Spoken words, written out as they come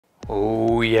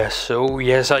Oh yes,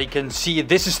 I can see it.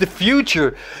 This is the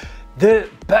future. The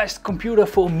best computer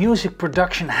for music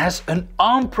production has an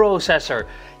ARM processor.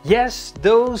 Yes,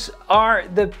 those are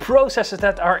the processors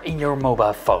that are in your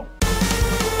mobile phone.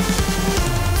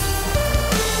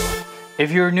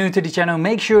 If you're new to the channel,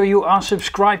 make sure you are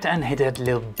subscribed and hit that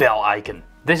little bell icon.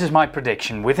 This is my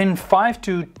prediction. Within 5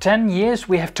 to 10 years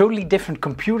we have totally different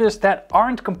computers that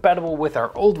aren't compatible with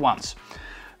our old ones.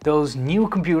 Those new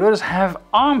computers have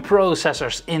ARM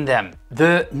processors in them.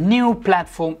 The new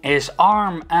platform is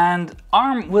ARM, and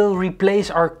ARM will replace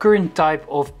our current type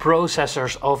of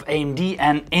processors of AMD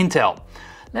and Intel.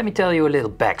 Let me tell you a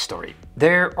little backstory.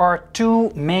 There are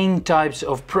two main types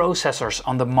of processors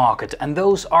on the market, and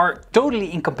those are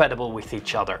totally incompatible with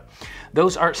each other.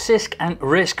 Those are CISC and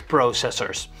RISC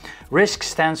processors. RISC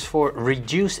stands for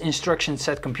Reduced Instruction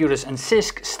Set Computers and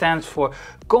CISC stands for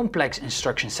Complex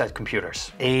Instruction Set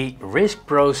Computers. A RISC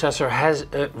processor has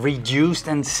a reduced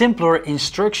and simpler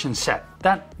instruction set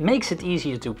that makes it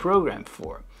easier to program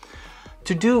for.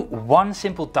 To do one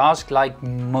simple task like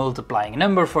multiplying a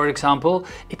number, for example,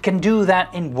 it can do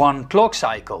that in one clock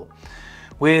cycle.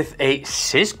 With a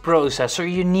CISC processor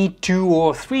you need 2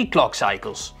 or 3 clock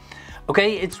cycles.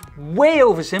 Okay, it's way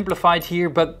oversimplified here,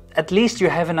 but at least you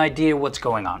have an idea what's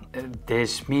going on.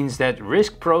 This means that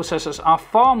RISC processors are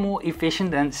far more efficient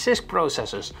than CISC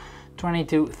processors, 20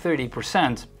 to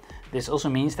 30%. This also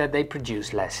means that they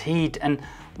produce less heat, and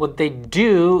what they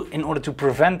do in order to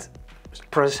prevent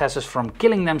processors from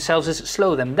killing themselves is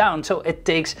slow them down, so it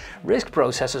takes RISC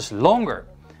processors longer.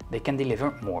 They can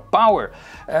deliver more power.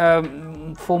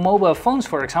 For mobile phones,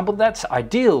 for example, that's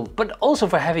ideal, but also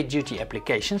for heavy-duty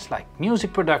applications like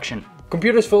music production.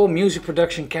 Computers for music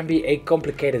production can be a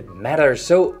complicated matter,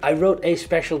 so I wrote a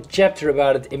special chapter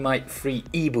about it in my free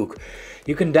ebook.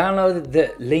 You can download it,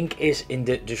 the link is in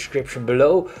the description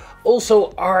below.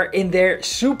 Also are in there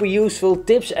super useful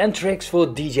tips and tricks for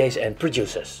DJs and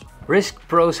producers. RISC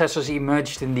processors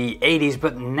emerged in the 80s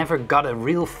but never got a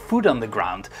real foot on the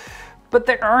ground. But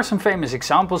there are some famous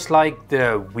examples like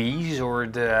the Wii's or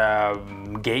the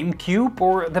GameCube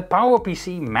or the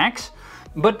PowerPC Max.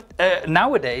 But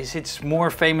nowadays it's more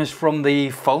famous from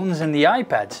the phones and the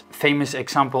iPads. Famous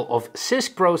example of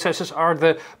CISC processors are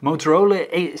the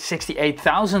Motorola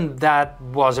 68000. That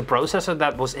was a processor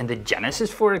that was in the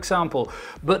Genesis, for example,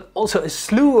 but also a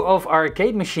slew of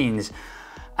arcade machines.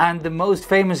 And the most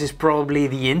famous is probably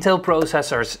the Intel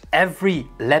processors. Every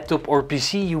laptop or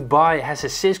PC you buy has a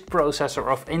CISC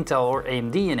processor of Intel or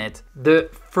AMD in it. The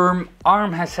firm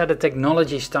ARM has set a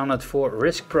technology standard for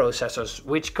RISC processors,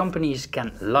 which companies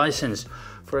can license.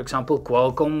 For example,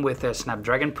 Qualcomm with a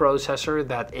Snapdragon processor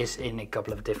that is in a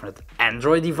couple of different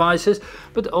Android devices,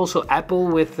 but also Apple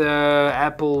with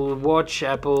Apple Watch,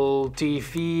 Apple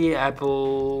TV,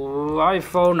 Apple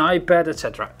iPhone, iPad,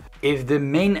 etc. If the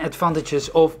main advantages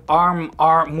of ARM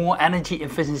are more energy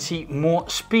efficiency, more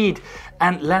speed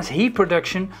and less heat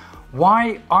production,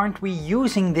 why aren't we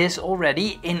using this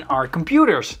already in our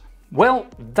computers? Well,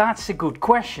 that's a good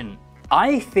question.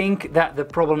 I think that the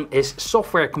problem is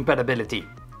software compatibility.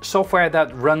 Software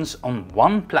that runs on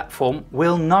one platform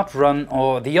will not run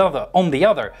on the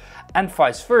other, and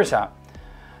vice versa.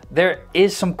 There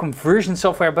is some conversion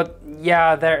software, but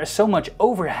yeah, there is so much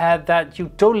overhead that you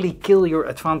totally kill your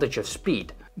advantage of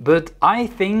speed. But I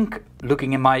think,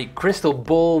 looking in my crystal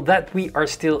ball, that we are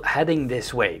still heading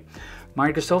this way.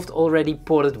 Microsoft already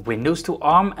ported Windows to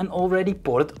ARM and already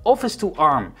ported Office to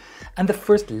ARM. And the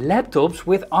first laptops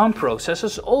with ARM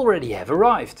processors already have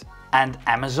arrived. And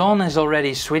Amazon is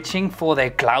already switching for their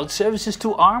cloud services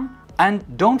to ARM. And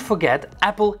don't forget,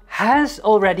 Apple has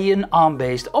already an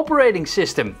ARM-based operating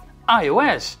system,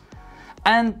 iOS.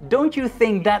 And don't you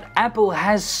think that Apple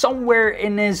has somewhere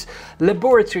in his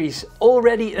laboratories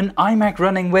already an iMac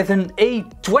running with an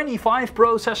A25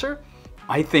 processor?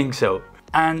 I think so.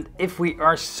 And if we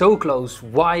are so close,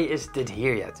 why isn't it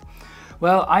here yet?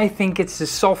 Well, I think it's the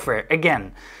software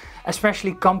again.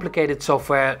 Especially complicated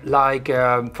software like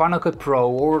Final Cut Pro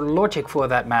or Logic for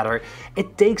that matter,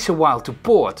 it takes a while to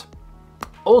port.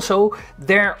 Also,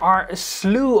 there are a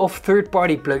slew of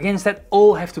third-party plugins that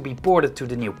all have to be ported to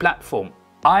the new platform.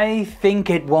 I think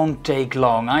it won't take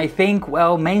long. I think,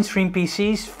 well, mainstream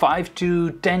PCs 5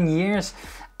 to 10 years,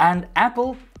 and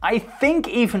Apple, I think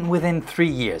even within 3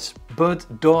 years. But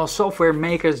DAW software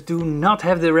makers do not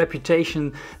have the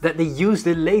reputation that they use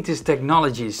the latest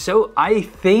technologies. So I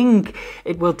think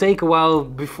it will take a while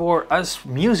before us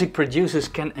music producers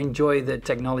can enjoy the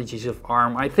technologies of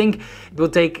ARM. I think it will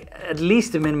take at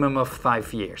least a minimum of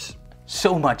 5 years.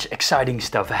 So much exciting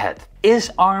stuff ahead.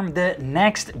 Is ARM the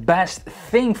next best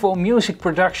thing for music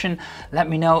production? Let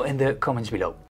me know in the comments below.